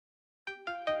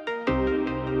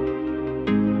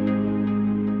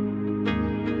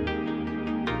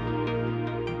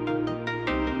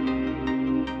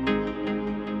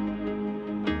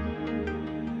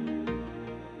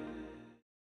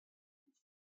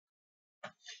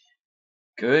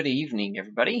Good evening,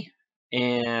 everybody,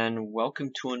 and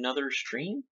welcome to another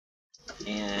stream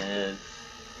and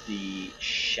the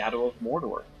Shadow of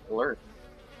Mordor alert.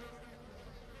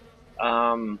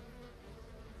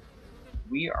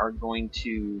 We are going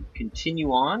to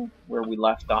continue on where we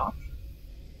left off.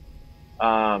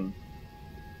 I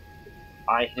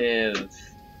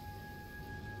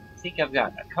think I've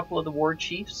got a couple of the war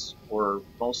chiefs, or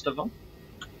most of them.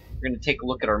 We're going to take a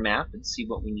look at our map and see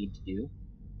what we need to do.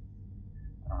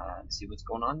 And see what's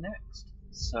going on next.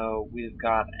 So we've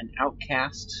got an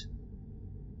outcast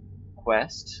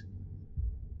quest.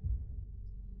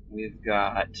 We've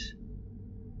got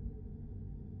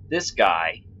this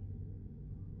guy.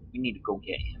 We need to go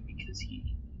get him because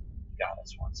he got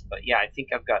us once. But yeah, I think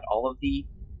I've got all of the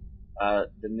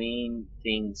main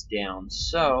things down.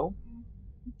 So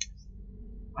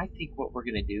I think what we're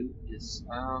gonna do is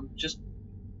just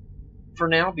for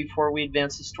now, before we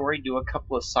advance the story, do a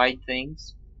couple of side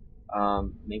things.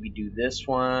 Maybe do this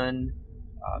one.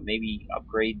 Maybe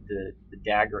upgrade the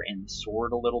dagger and the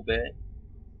sword a little bit.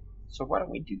 So why don't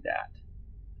we do that?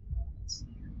 Let's see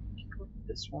here. We can go to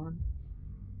this one.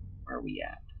 Where are we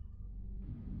at?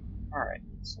 Alright,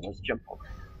 so let's jump over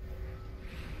here.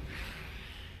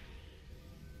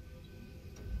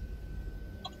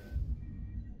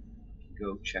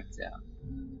 Go check that.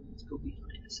 Let's go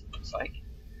behind us, it looks like.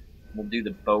 We'll do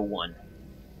the bow one.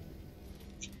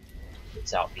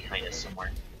 It's out behind us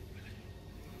somewhere.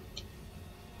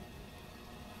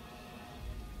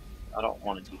 I don't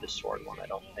want to do the sword one, I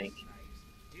don't think.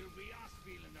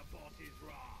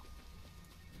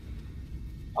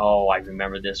 Oh, I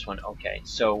remember this one. Okay,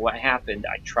 so what happened,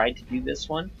 I tried to do this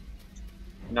one,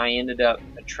 and I ended up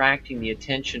attracting the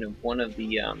attention of one of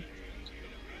the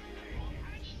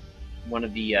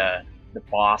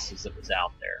bosses that was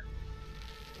out there.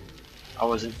 I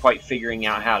wasn't quite figuring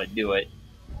out how to do it.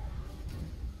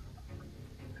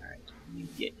 Alright, let me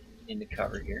get into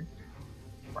cover here.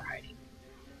 We're hiding.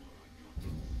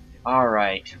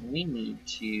 Alright, we need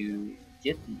to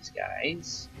get these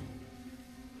guys.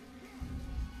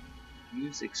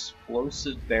 Use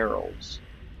explosive barrels.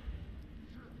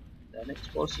 Is that an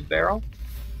explosive barrel?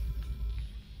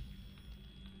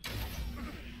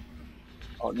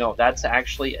 Oh no, that's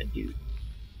actually a dude.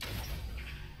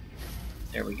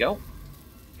 There we go.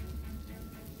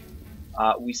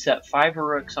 We set 5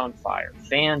 Uruks on fire.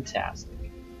 Fantastic.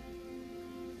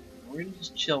 We're gonna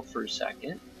just chill for a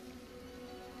second.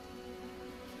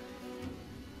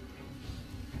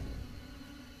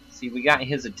 See, we got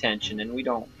his attention, and we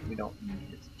don't need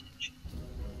his attention.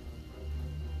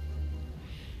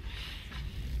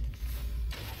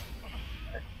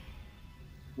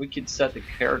 We could set the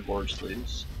Caragors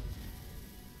loose.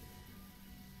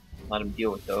 Let him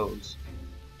deal with those.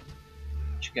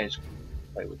 But you guys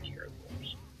play with Caragors.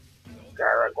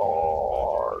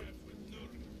 Caragors!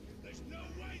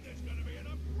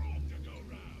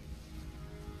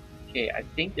 Okay, I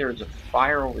think there's a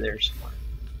fire over there somewhere.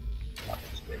 That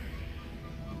looks good.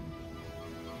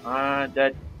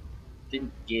 That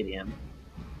didn't get him.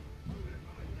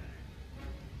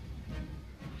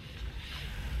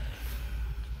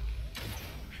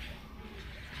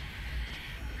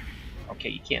 Okay,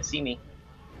 you can't see me.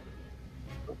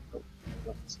 Go.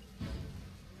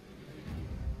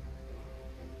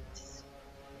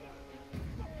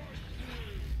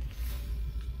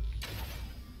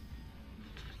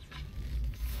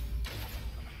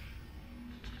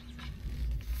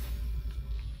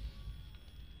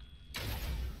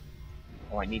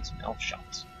 Oh, I need some elf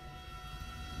shots.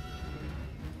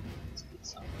 Let's get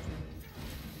some.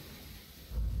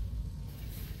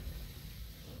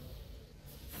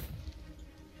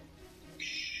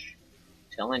 Shh.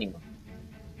 Tell anyone.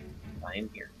 I am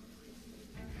here.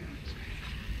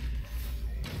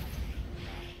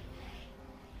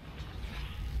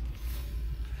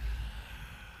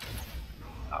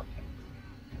 Okay.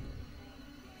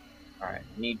 Alright,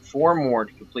 I need 4 more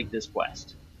to complete this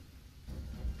quest.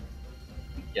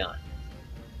 Done.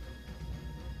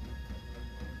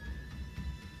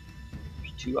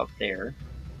 There's 2 up there.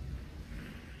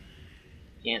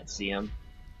 Can't see them.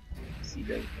 See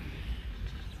those?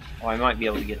 Oh, I might be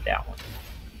able to get that one.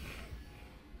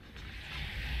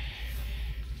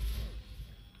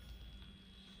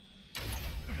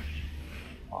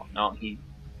 Oh no, he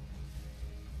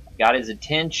got his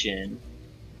attention,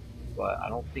 but I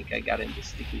don't think I got him to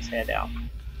stick his head out.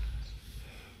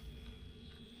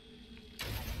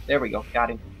 There we go,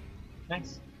 got him.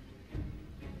 Nice.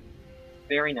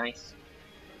 Very nice.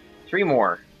 3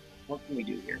 more. What can we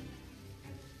do here?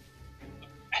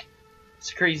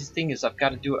 The craziest thing is I've got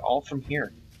to do it all from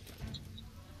here.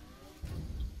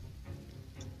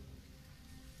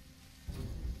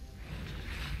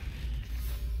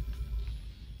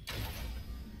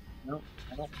 No,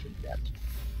 I don't think that's...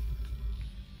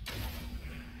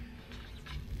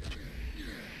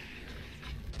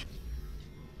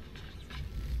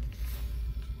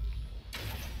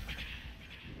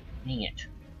 Dang it.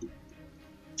 I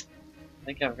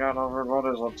think I've got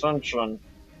everybody's attention.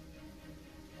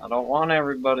 I don't want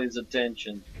everybody's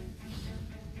attention.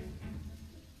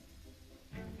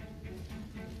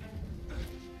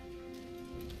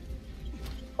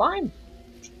 Climb!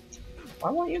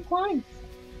 Why won't you climb?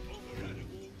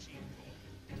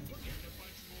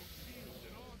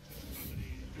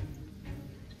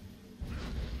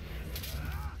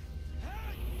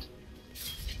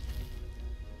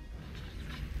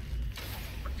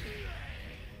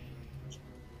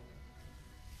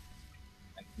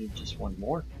 I need just one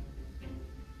more.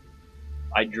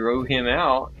 I drove him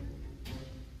out.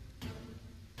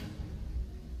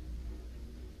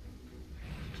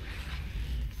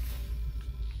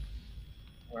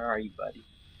 Where are you, buddy?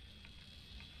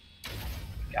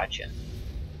 Gotcha.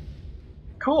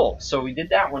 Cool, so we did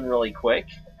that one really quick.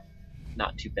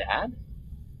 Not too bad.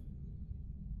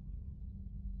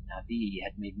 Navi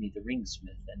had made me the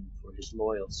ringsmith and for his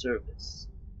loyal service.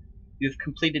 You have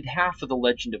completed half of the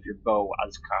legend of your bow,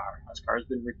 Askar. Askar has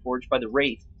been reforged by the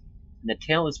Wraith, and the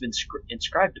tale has been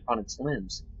inscribed upon its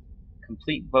limbs.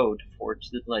 Complete bow to forge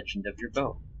the legend of your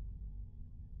bow.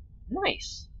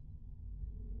 Nice.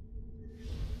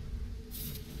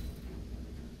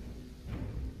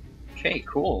 Okay,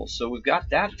 cool. So we've got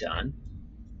that done.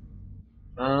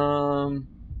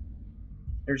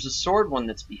 There's a sword one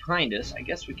that's behind us. I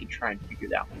guess we could try and figure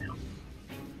that one out.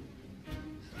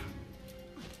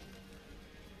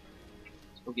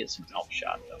 Let's go get some elf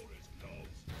shot though.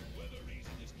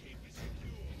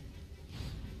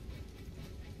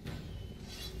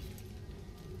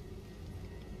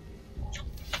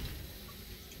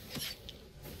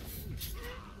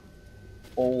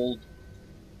 Hold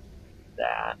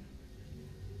that.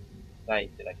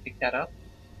 Did I pick that up?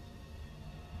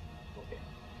 Okay.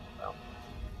 Well.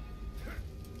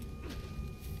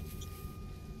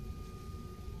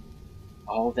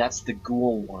 Oh, that's the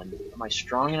Ghoul one. Am I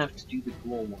strong enough to do the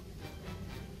Ghoul one?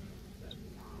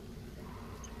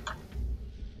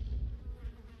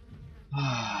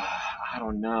 I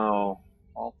don't know.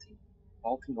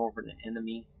 Vaulting over an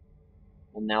enemy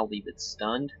will now leave it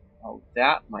stunned. Oh,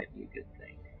 that might be a good thing.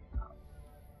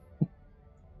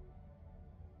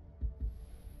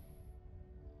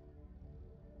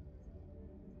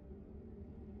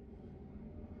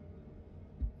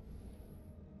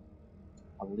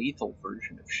 A lethal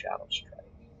version of Shadow Strike.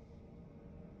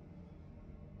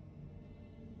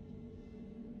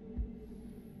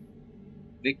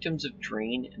 Victims of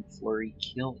Drain and Flurry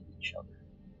kill each other.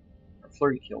 Or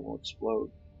Flurry kill will explode.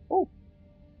 Oh!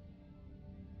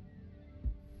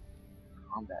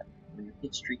 Combat. When your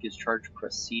hit streak is charged,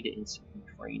 press C to instantly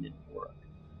drain an aura.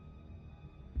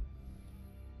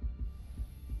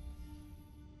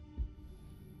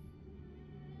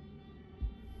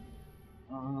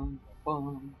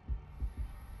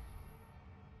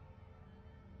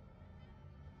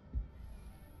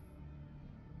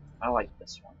 I like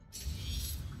this one.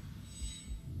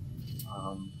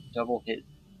 Doubles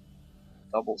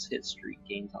hit streak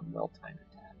gains on well-timed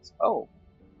attacks. Oh,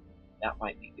 that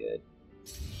might be good.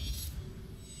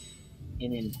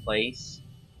 In place.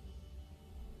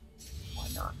 Why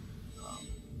not?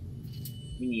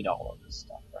 We need all of this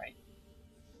stuff, right?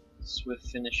 Swift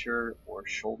finisher or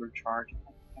shoulder charge.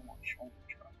 I want shoulder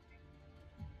charge.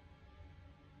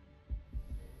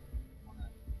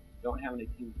 Don't have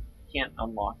anything. Can't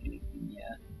unlock anything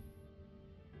yet.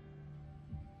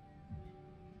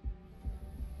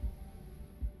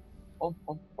 Bum,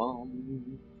 bum,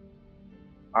 bum.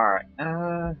 Alright,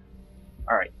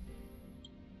 alright.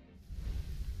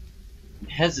 I'm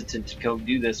hesitant to go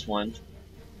do this one,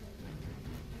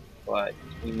 but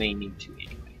we may need to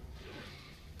anyway.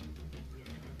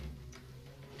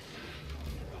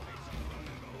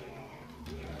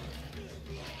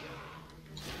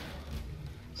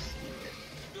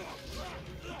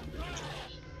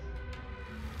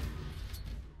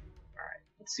 Alright,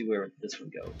 let's see where this one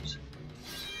goes.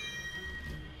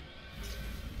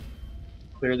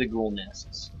 Clear the ghoul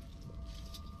nests.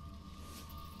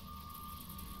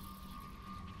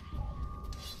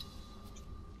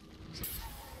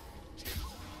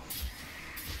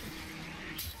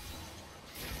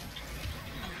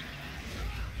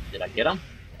 Did I get him?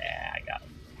 Yeah, I got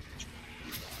him.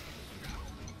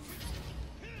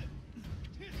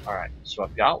 Alright, so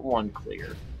I've got one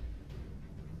clear.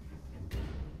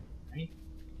 Right.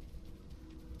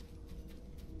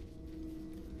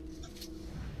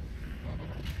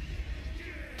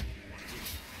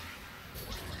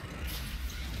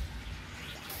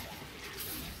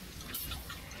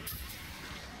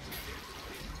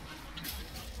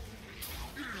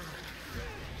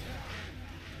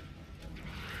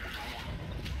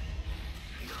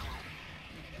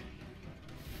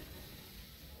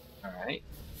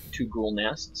 2 ghoul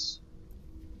nests.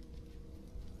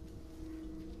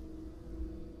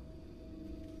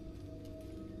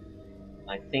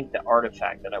 I think the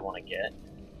artifact that I want to get.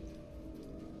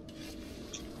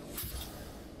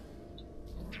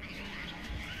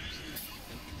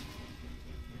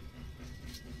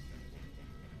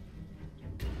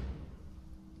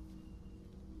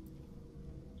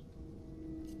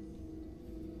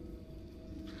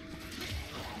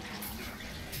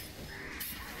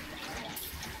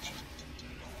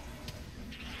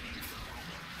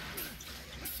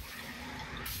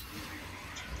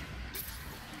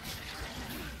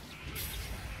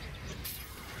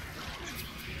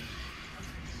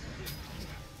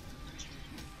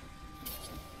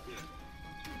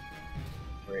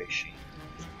 Where is she?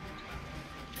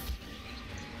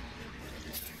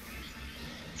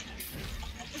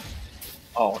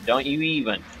 Oh, don't you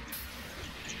even.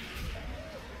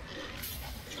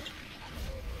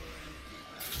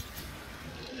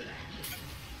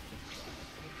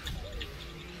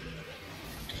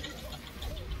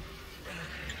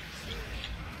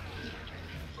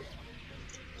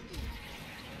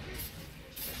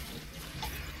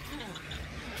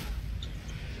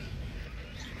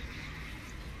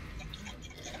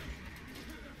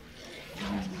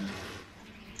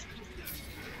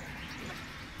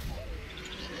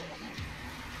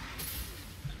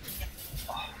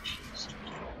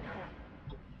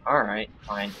 Alright,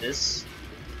 fine. This.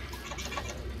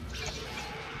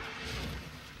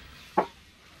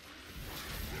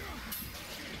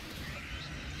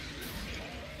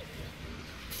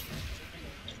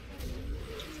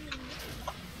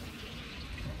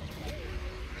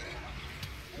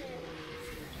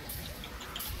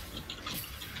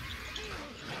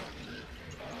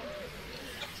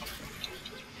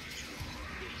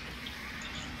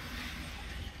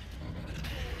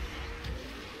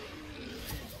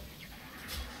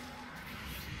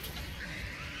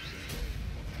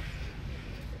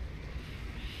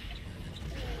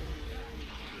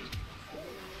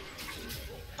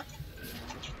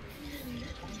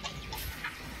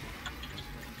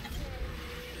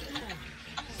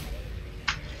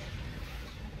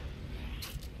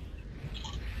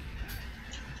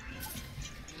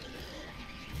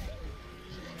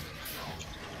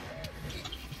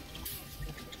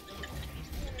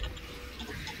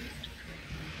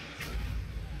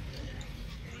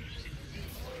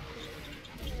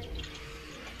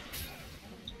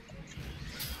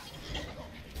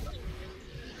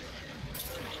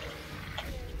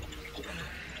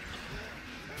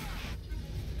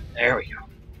 There we go.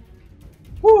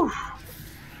 Whew.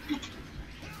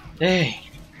 Hey.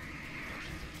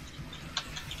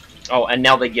 Oh, and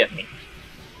now they get me.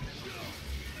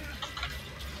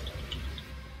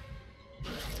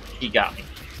 He got me.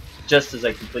 Just as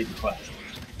I complete the quest.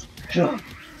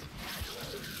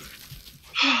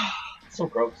 So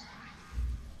gross.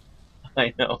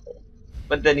 I know.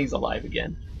 But then he's alive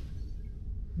again.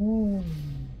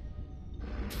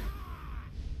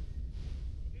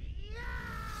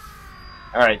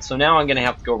 Alright, so now I'm gonna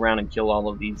have to go around and kill all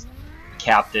of these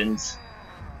captains.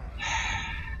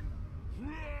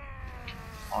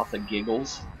 Off of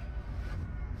giggles.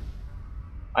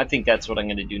 I think that's what I'm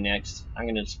gonna do next. I'm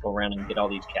gonna just go around and get all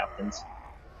these captains.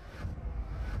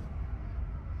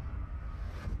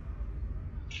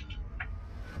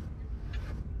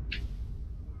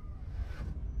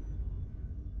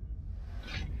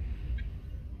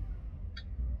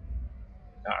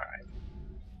 Alright.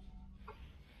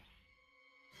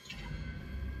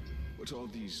 What are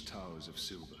these towers of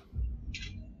silver?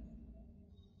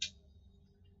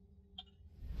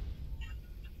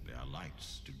 They are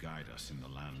lights to guide us in the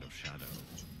land of shadow,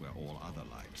 where all other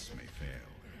lights may fail.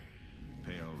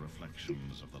 Pale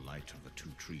reflections of the light of the 2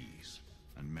 trees,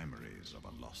 and memories of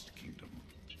a lost kingdom.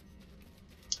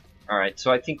 Alright,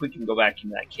 so I think we can go back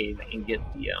into that cave and get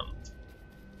the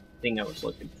thing I was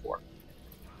looking for.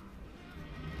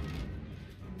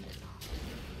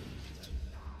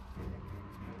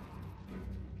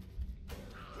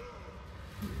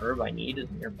 The herb I need is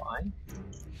nearby.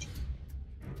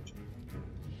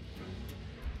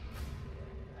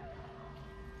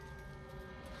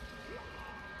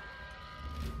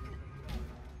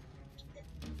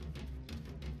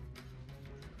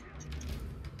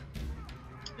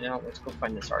 Now let's go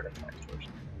find this artifact first.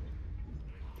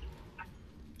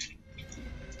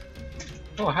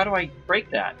 Oh, how do I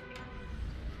break that?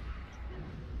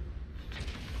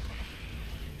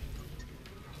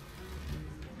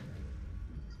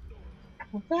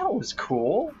 Well, that was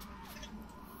cool.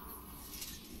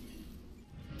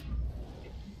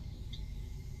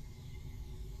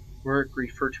 Work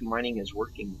refer to mining as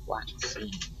working black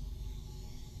sea.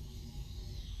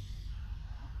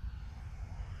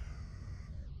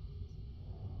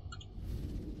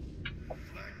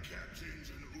 Flag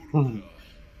captains and Hmm.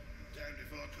 damned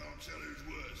if I can't tell who's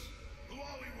worse. Who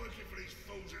are we working for these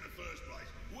fools in the first place?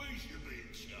 We should be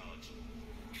in charge.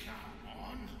 Come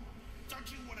on.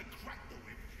 Don't you want to crack the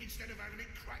whip instead of having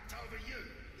it cracked over you?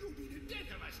 You'll be the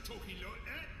death of us talking like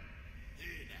that.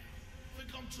 Here now.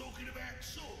 Think I'm talking about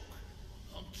talk?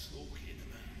 I'm talking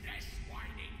about less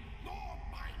whining, more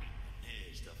mining.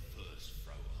 Here's the first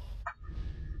throw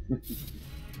up.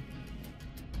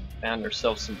 Found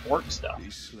ourselves some orc stuff.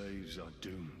 These slaves are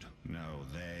doomed. No,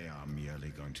 they are merely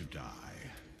going to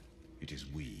die. It is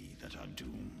we that are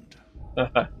doomed.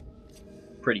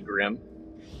 Pretty grim.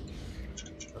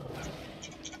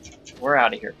 We're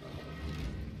out of here.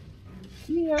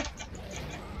 Yeah.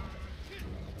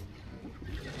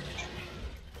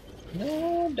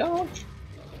 No, don't.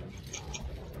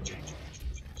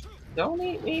 Don't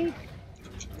eat me.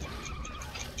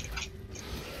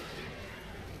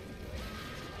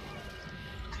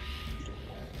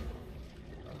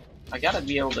 I gotta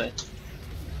be able to.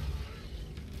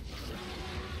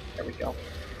 There we go.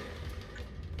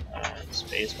 And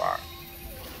spacebar.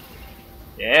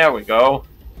 There we go.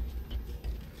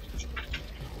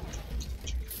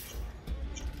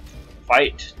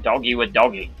 Fight doggy with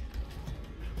doggy.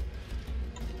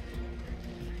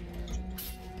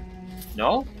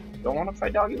 No? Don't want to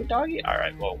fight doggy with doggy?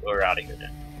 Alright, well, we're out of here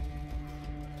then.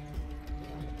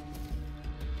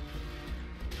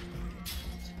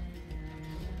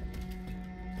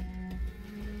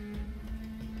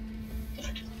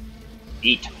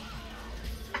 Eat.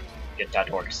 Get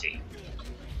that orc seed.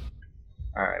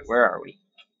 Alright, where are we?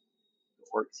 The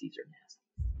orc seeds are nasty.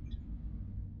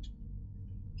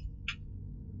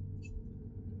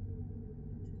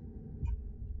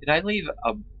 Did I leave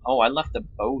a... Oh, I left a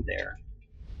bow there.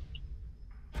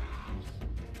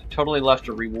 Totally left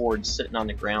a reward sitting on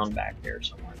the ground back there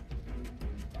somewhere.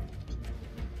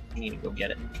 I need to go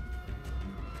get it.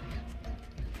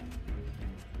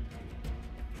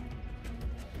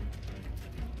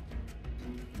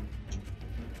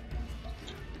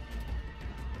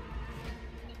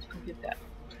 Let's go get that.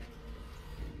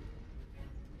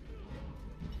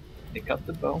 Pick up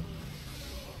the bow.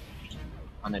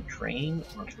 On a train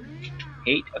or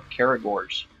 8 of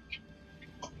Caragors.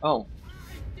 Oh.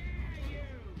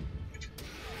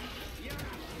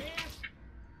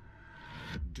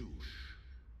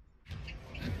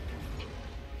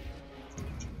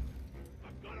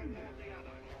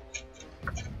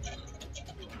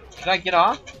 Did I get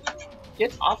off?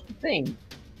 Get off the thing.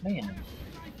 Man.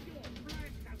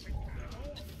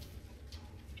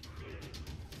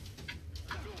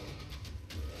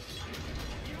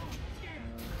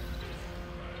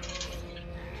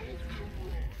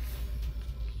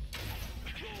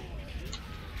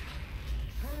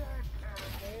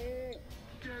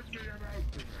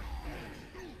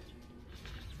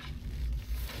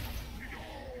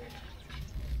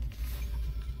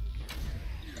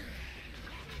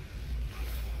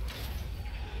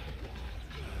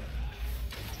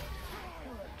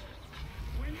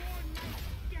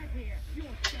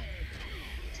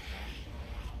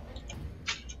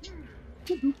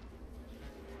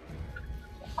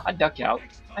 I duck out.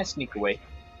 I sneak away.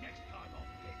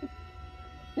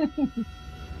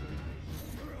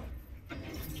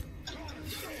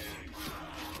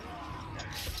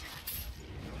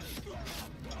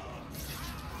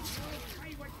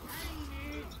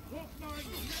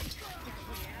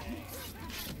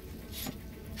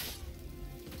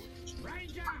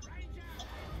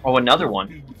 Oh, another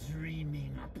one.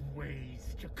 Dreaming up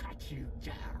ways to cut you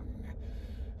down.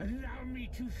 Allow me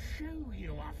to show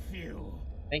you a few.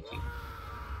 Thank you.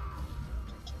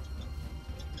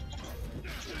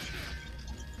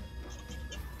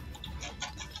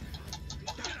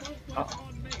 Uh-oh.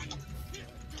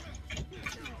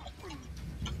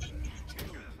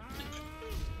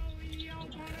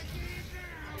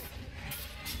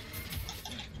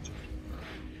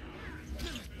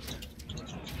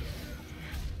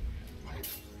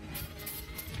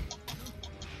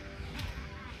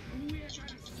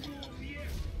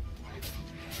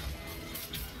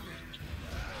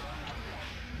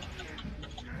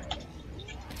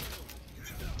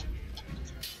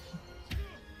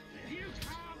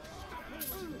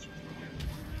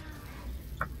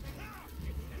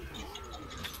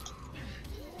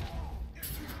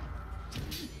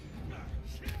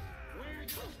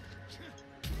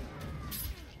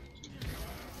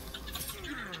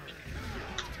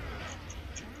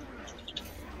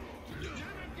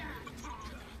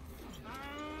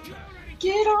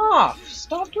 Get off!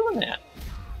 Stop doing that.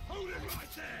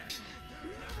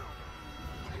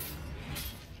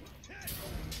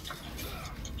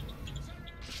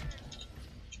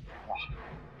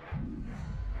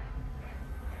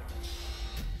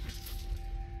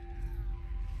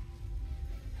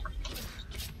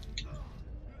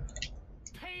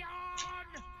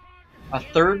 A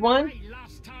third one?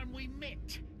 Last time we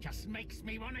met just makes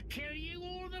me want to kill you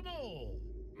all the more.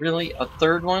 Really? A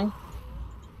third one?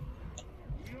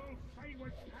 You'll say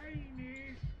what pain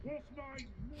is. What's my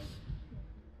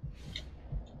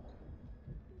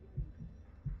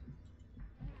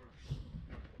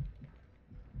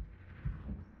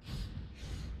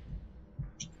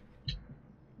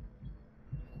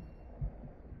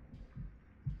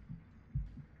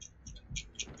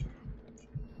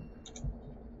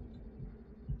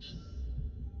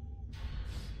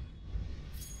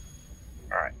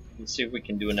Alright, let's see if we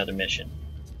can do another mission.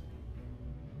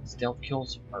 Stealth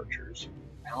kills archers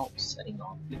without setting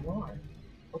off the alarm.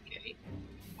 Okay,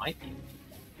 might be.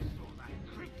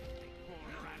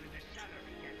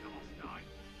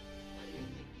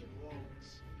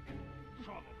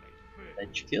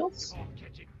 Edge kills?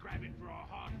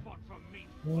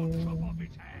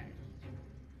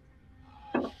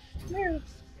 Yeah.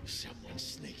 Someone's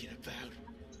sneaking about.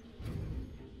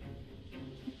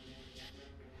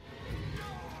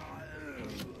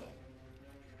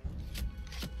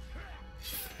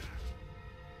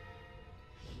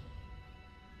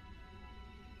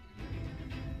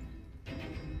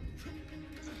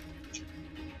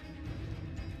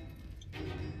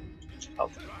 Oh.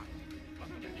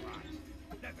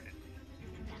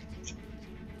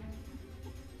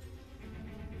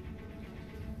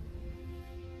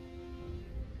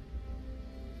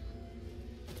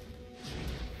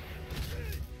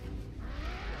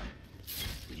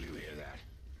 You hear that?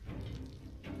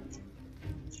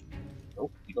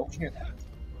 Nope, you don't hear that.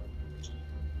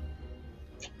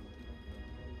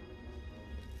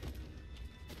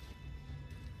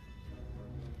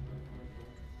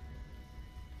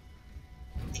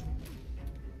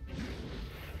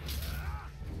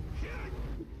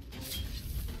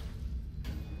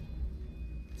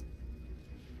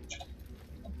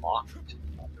 Unlocked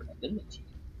vulnerability.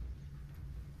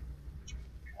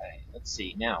 Okay, let's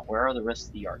see. Now, where are the rest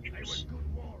of the archers?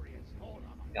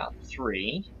 Got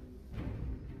 3.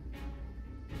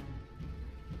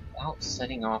 Without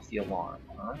setting off the alarm,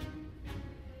 huh?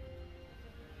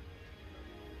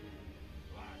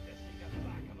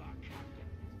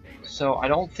 So I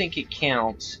don't think it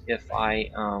counts if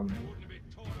I,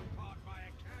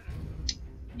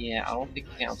 yeah, I don't think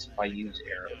it counts if I use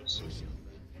arrows.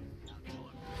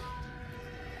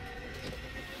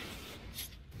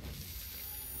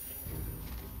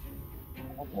 I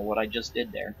don't know what I just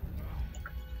did there.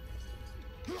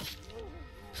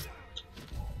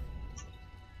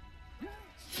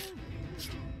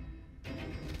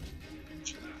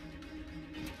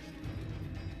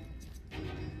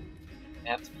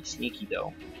 I have to be sneaky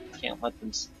though. Can't let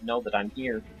them know that I'm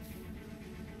here.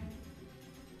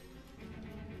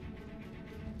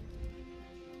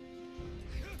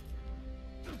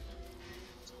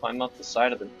 Let's climb up the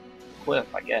side of the cliff,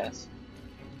 I guess.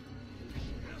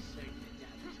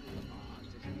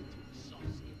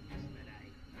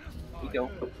 Here we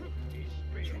go.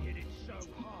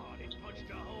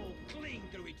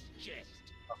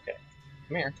 Okay,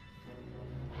 come here.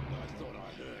 I thought I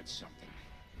heard something.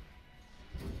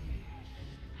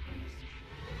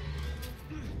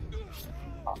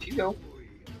 Off you go.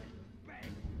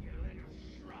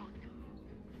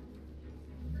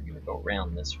 We're gonna go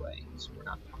around this way, so we're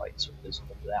not quite so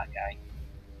visible to that guy.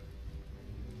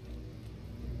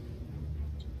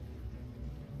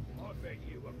 I bet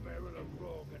you a barrel of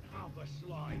grog and half a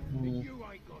slide, but you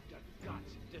ain't got the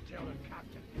guts to tell the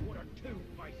captain what a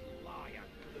two-faced liar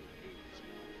Ghoul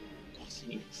is. What's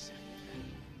he say?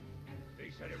 He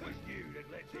said it was you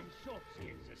that let them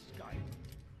soft-skins escape.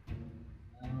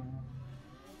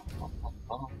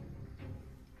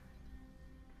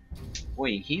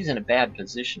 Boy, he's in a bad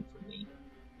position for me.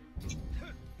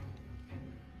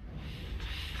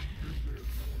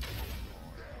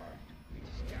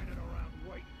 Standing around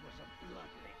waiting for some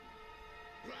blood.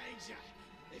 Ranger,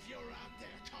 if you're out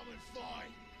there, come and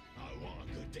fight. I want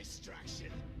a good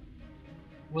distraction.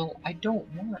 Well, I don't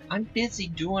want. I'm busy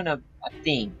doing a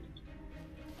thing.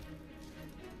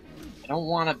 I don't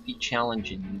want to be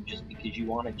challenging you just because you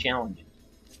want to challenge me.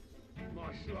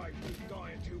 My slaves is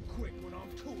dying too quick when I'm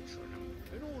torturing them,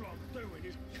 and all I'm doing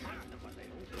is cutting them a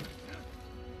little.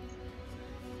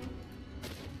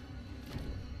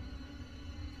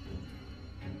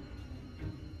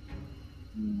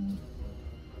 Hmm.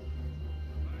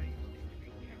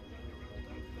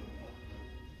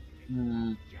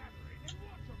 Hmm.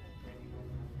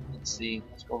 Let's see.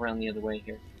 Let's go around the other way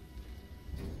here.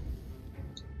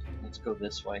 Let's go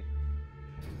this way.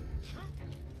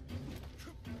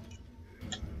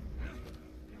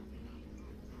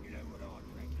 You know what I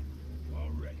reckon? I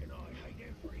reckon I hate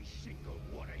every single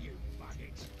one of you fuckers.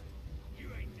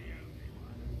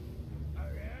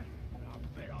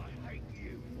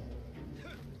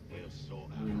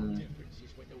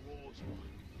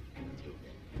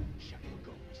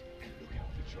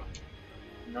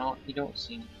 No, you don't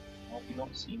see me. No, you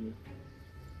don't see me.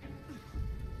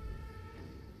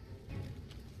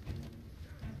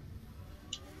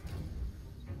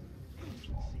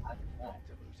 I don't know.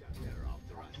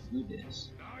 Do this.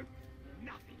 No,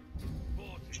 nothing.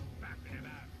 Forces fapping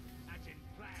about, hatching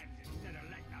plans instead of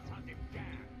letting us hunt him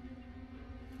down.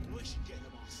 We should get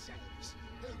them ourselves.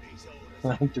 Who needs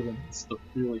orders? I'm doing this the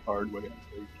really hard way,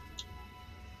 I think.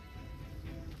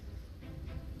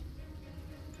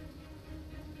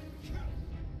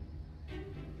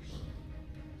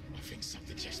 I think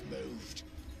something just moved.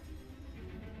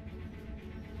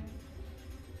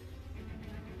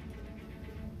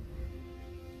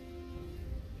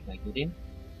 Can I get him?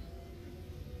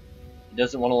 He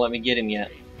doesn't want to let me get him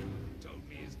yet. Told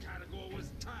me his Caragor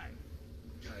was tight.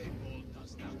 Cable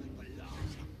does nothing but laugh.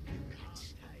 You can't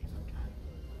stay for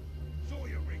Cable. Saw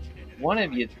you reaching into the One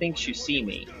of you direction thinks you what see was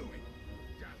me. doing.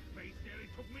 That face nearly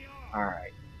took me off.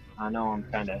 Alright. I know I'm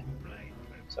kinda Blame.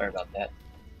 sorry about that.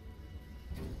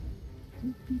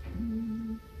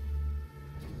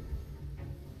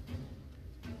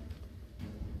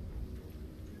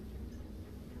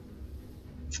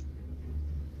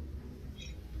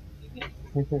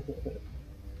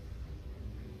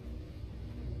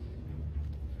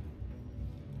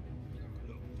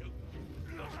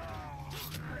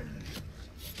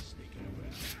 Sneaking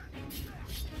around.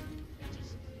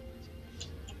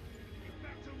 Get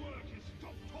back to work and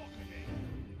stop talking then.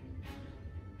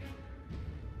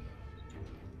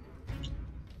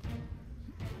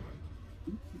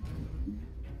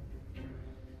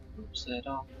 Set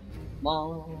off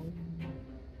long.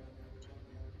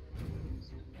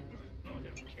 I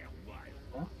don't care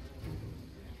what.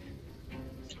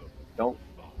 Don't.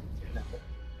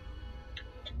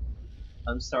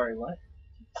 I'm sorry, what?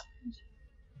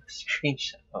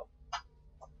 Screenshot. Oh.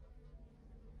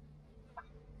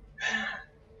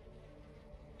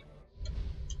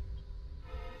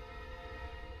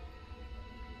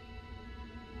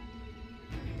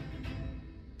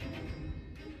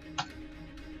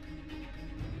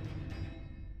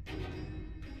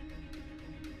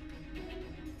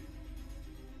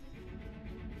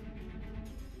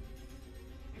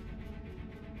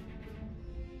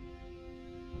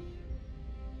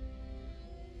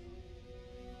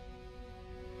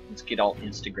 Let's get all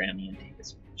Instagrammy and take a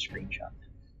screenshot.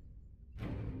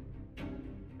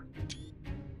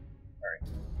 Alright.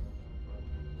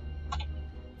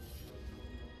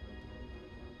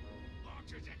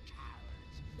 Archers are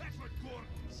cowards. That's what Gordon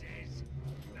says.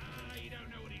 Nah, you don't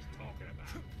know what he's talking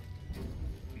about.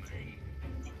 Me? I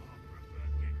prefer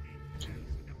getting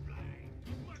close to the blade.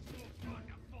 Much more fun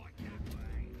to fight that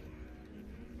way.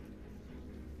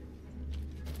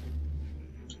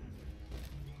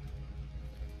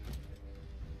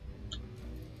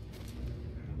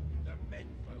 The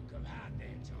menfolk have had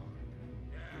their time.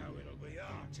 Now it'll be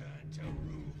our turn to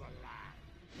rule the land.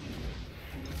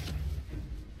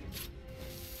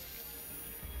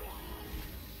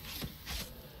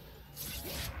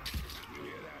 You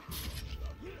hear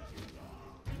that?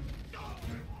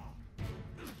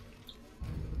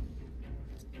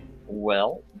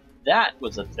 Well, that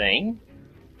was a thing.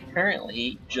 Apparently,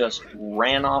 he just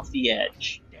ran off the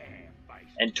edge Damn face.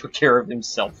 and took care of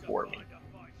himself for me.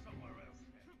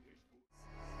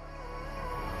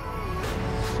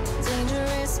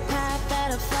 Dangerous path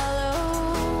that I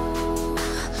follow.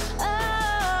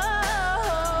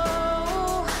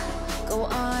 Oh, go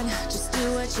on, just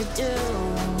do what you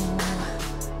do.